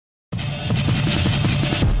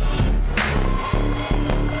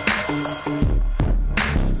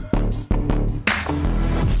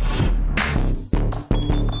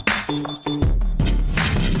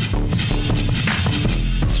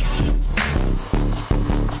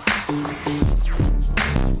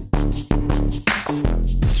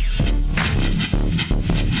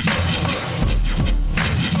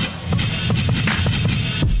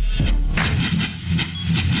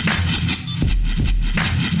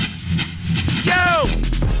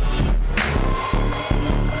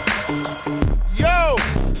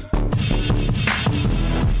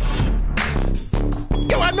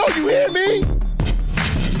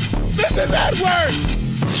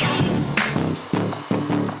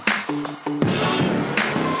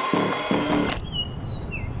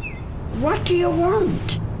do you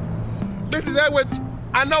want? Mrs. Edwards,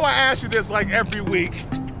 I know I ask you this like every week,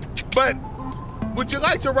 but would you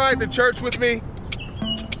like to ride to church with me?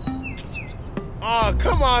 Oh,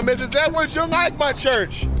 come on, Mrs. Edwards, you like my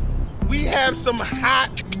church. We have some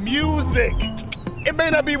hot music. It may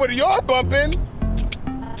not be what you're bumping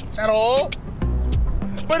at all,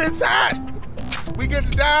 but it's hot. We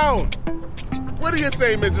get down. What do you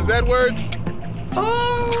say, Mrs. Edwards?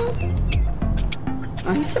 Oh,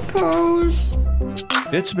 I suppose.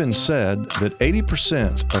 It's been said that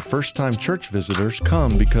 80% of first-time church visitors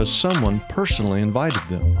come because someone personally invited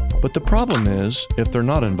them. But the problem is, if they're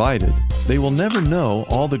not invited, they will never know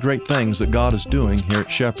all the great things that God is doing here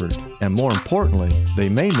at Shepherd. And more importantly, they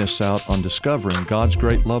may miss out on discovering God's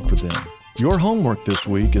great love for them. Your homework this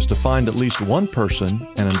week is to find at least one person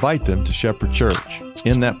and invite them to Shepherd Church.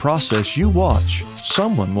 In that process, you watch.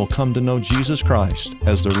 Someone will come to know Jesus Christ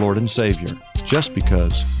as their Lord and Savior, just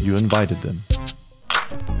because you invited them.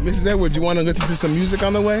 Mrs. Edwards, you want to listen to some music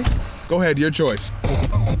on the way? Go ahead, your choice.